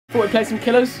Thought we'd play some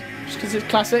Killers, just because it's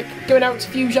classic. Going out to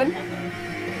Fusion,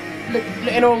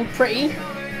 looking all pretty.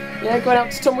 Yeah, going out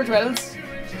to Tunbridge Wells,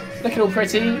 looking all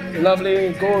pretty,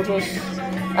 lovely, gorgeous.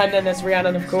 And then there's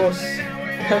Rhiannon, of course.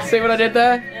 See what I did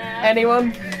there? Yeah.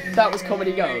 Anyone? That was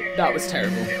comedy gold. That was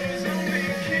terrible.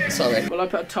 Sorry. Well, I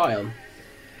put a tie on.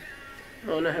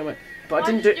 Oh no, how much? But I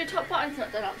didn't do. Your top button's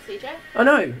not done up, CJ. I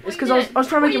know. It's because I was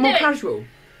trying to make it more casual.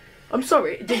 I'm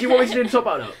sorry. Did you want me to do the top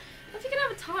button up? If you're gonna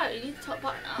have a tie, you need the top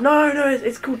button up. No,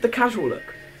 it's called the casual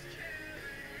look.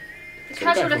 The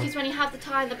casual look is when you have the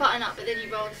tie and the button up, but then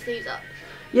you roll the sleeves up.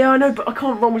 Yeah, I know, but I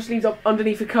can't roll my sleeves up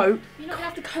underneath the coat. You're not gonna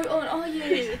have the coat on, are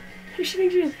you? Who she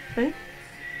thinks she is? Eh?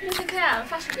 You think I am?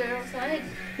 Fashion guru or something?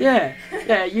 Yeah,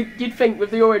 you'd think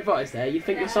with your advice there, you'd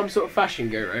think you're some sort of fashion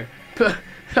guru. But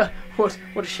what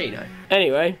does she know?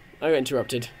 Anyway, I got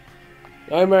interrupted.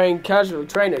 I'm wearing casual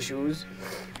trainer shoes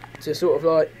to sort of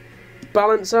like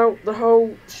balance out the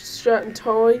whole shirt and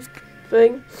tie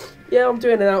thing. Yeah, I'm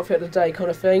doing an outfit of the day kind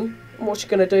of thing. And what you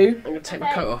gonna do? I'm gonna take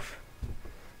my coat off.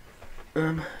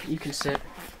 You can sit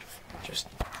just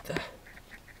there.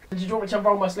 Did you want me to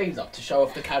roll my sleeves up to show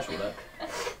off the casual look?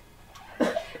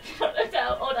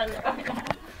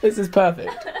 This is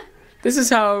perfect. This is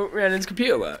how Rhiannon's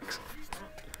computer works.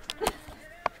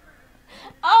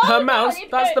 Oh, her mouse,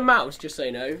 that's the mouse, just so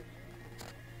you know.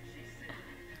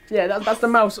 Yeah, that's the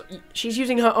mouse. She's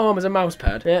using her arm as a mouse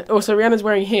pad. Yeah. Also, Rhiannon's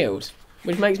wearing heels,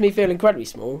 which makes me feel incredibly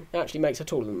small. It actually makes her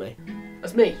taller than me.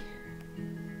 That's me.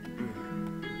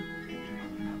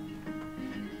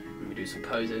 Let me do some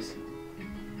poses.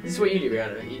 This is what you do,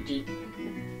 Rhiannon. Do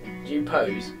you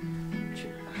pose?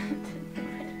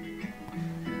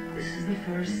 This is the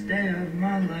first day of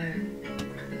my life.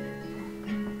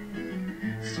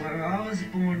 Swear I was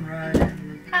born right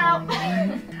in the Ow.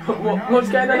 What's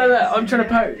going on over there? I'm trying to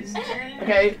pose.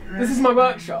 Okay, this is my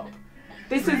workshop.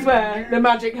 This is where the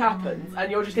magic happens,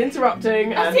 and you're just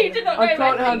interrupting. I seem to not know can't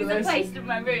where handle things this. are placed in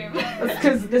my room. That's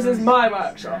because this is my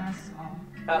workshop.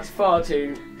 That's far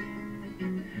too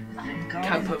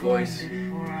camper voice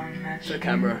to the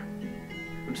camera.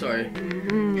 I'm sorry.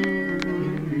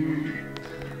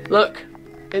 Look,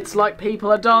 it's like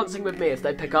people are dancing with me if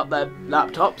they pick up their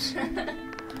laptops.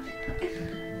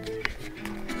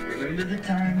 Remember the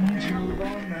time we drove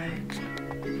all night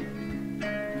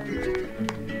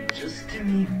just to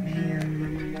meet me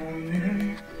in the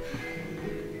morning.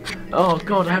 Oh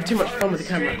god, I have too much fun with the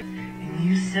camera. And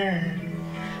you said,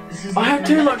 I have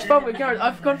too much fun with cameras.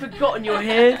 I've forgotten you're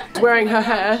here. Wearing her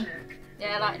hair.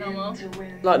 Yeah, like normal.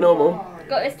 Like normal.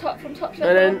 Got this top from Topshop.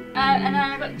 And then and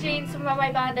I got jeans from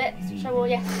Runway Bandits, which I wore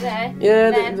yesterday.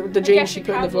 Yeah, the jeans she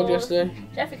put in the vlog yesterday.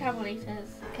 Jeffrey Campbell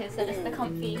eaters, because they're just the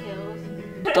comfy heels.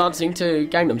 Dancing to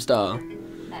Gangnam Style.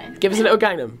 No. Give us a little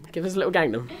Gangnam. Give us a little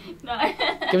Gangnam. No.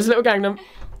 Give us a little Gangnam.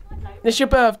 No. It's your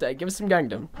birthday. Give us some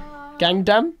Gangnam.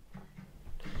 Gangnam?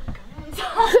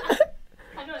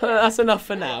 That's enough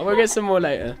for now. We'll get some more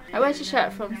later. Where's your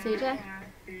shirt from, CJ?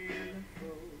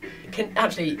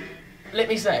 Actually, let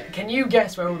me say, can you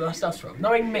guess where all our stuff's from?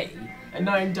 Knowing me and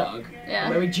knowing Doug,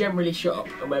 where we generally shop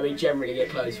and where we generally get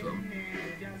clothes from.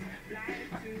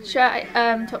 Shirt,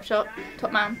 Topshop,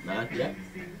 Top Man. Yeah.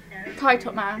 Tie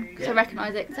Top Man, because I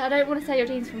recognise it. So I don't want to say your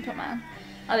jeans from Top Man.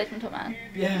 Are they from Top Man?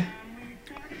 Yeah.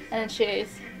 And then shoes.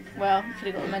 Well, you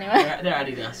could have got them anyway. They're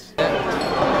Adidas.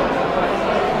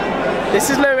 This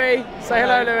is Louis. Say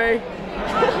hello, Louis.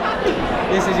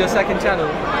 This is your second channel?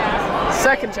 Yeah.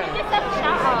 Second channel.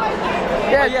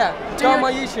 Yeah. Go on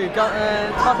my YouTube.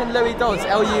 Type in Louis Dodds,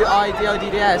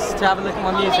 LUIDODDS, to have a look at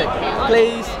my music.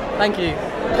 Please. Thank you.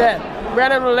 Yeah.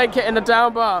 Rhiannon will link it in the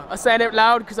down bar. I'm saying it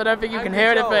loud because I don't think you can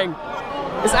hear anything.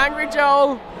 It's Angry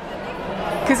Joel.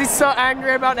 Because he's so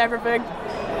angry about everything.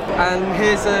 And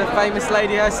here's a famous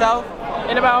lady herself.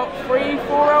 In about 3-4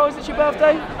 hours, it's your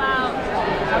birthday? About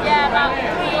 3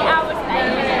 hours and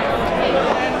 8 minutes.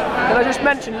 And I just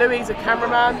mentioned Louis is a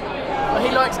cameraman. He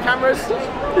likes cameras.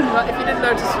 If you didn't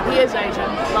notice, he is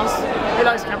Asian. Plus, he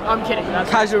likes cameras. I'm kidding.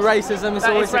 Casual racism is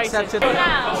always accepted.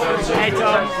 Hey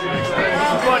Tom.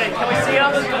 Good morning. Can we see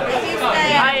us?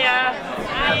 Hiya.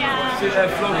 Hiya. See they're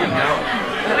vlogging now.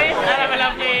 Hello,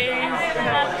 lovelies.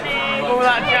 All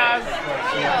that jazz.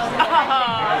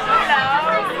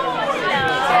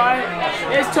 Hello.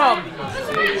 Here's Tom.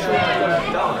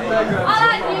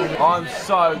 I'm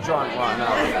so drunk right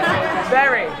now.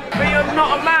 Very. But you're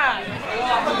not a man.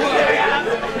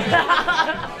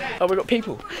 Oh, we got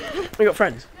people. We got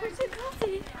friends.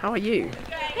 How are you?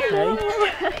 Hello.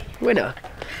 Hey. Winner.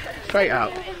 Straight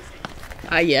out.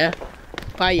 Hiya.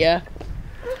 Hiya.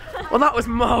 Well, that was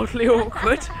mildly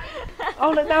awkward.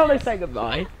 Oh, now they say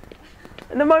goodbye.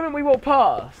 And the moment we walk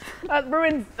past, that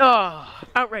ruins. Oh.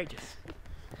 Outrageous.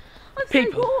 I'm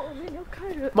People. so warm in your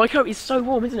coat. My coat is so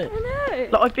warm, isn't it? I know.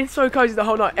 Like, I've been so cozy the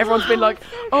whole night. Everyone's been like,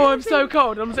 oh, I'm so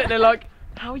cold. And I'm sitting there like,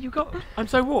 how are you cold? I'm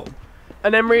so warm.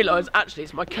 And then realise, actually,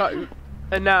 it's my coat.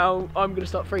 And now I'm going to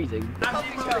start freezing.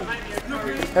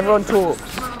 Everyone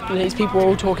talks. And these people are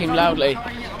all talking loudly.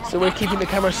 So we're keeping the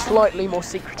camera slightly more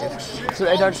secretive so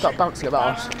they don't start bouncing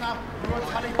about us.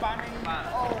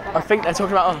 I think they're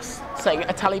talking about us, saying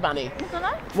a Talibani.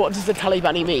 What does the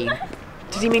Talibani mean?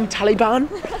 Does he mean Taliban?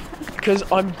 Because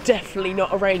I'm definitely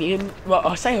not Iranian. Well,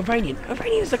 I say Iranian.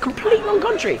 Iranian is a complete wrong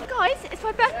country. Guys, it's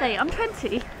my birthday. I'm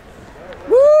 20.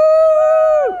 Woo!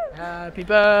 Happy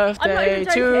birthday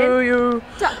to you.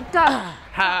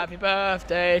 Happy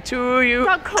birthday to you.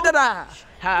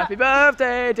 Happy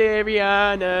birthday, dear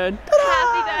Rhiannon.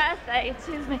 Happy birthday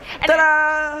to me.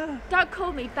 Don't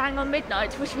call me bang on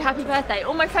midnight to wish me happy birthday.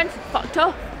 All my friends are fucked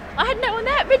off. I had no one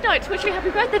there at midnight to wish me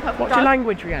happy birthday. What's your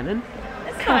language, Rhiannon?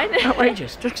 It's fine.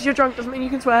 Outrageous. Just because you're drunk doesn't mean you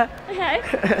can swear. Okay.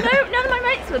 No, none of my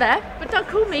mates were there, but don't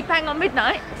call me bang on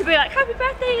midnight to be like, happy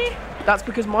birthday. That's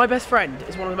because my best friend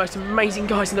is one of the most amazing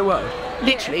guys in the world.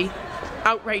 Literally,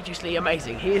 outrageously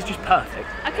amazing. He is just perfect.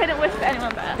 I couldn't wish for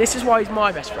anyone better. This is why he's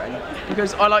my best friend,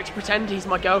 because I like to pretend he's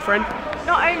my girlfriend.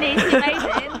 Not only is he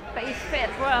amazing, but he's fit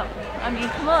as well. I mean,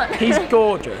 come on. He's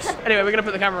gorgeous. Anyway, we're going to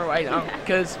put the camera away now,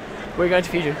 because we're going to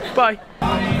Fusion. Bye.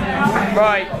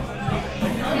 Right.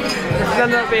 This has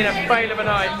ended up being a fail of a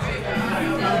night.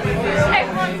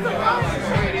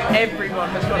 Everyone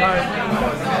has gone home.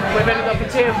 We've ended up in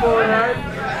tier 4 in a row,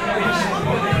 which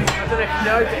I don't know if you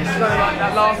know, but it's kind of like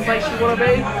that last place you want to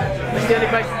be. It's the only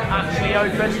place that's actually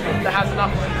open that has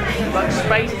enough like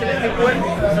space to let people in.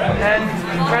 And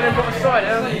Rhiannon got a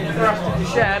cider for us to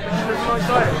share, but she doesn't like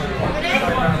cider.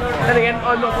 Then again,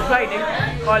 I'm not complaining.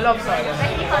 I love cider.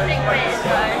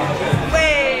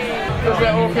 Because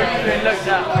we're all being looked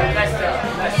at.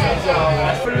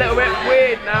 That's a little bit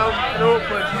weird now and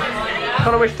awkward.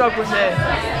 Kind of wish Doug was here.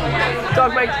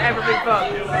 Doug makes everything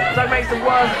fun. Doug makes the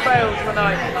worst fails of the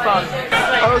night fun.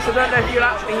 I also don't know if you'll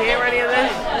actually hear any of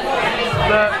this,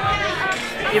 but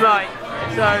you might.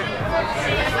 So,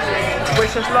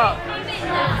 wish us luck.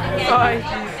 Bye.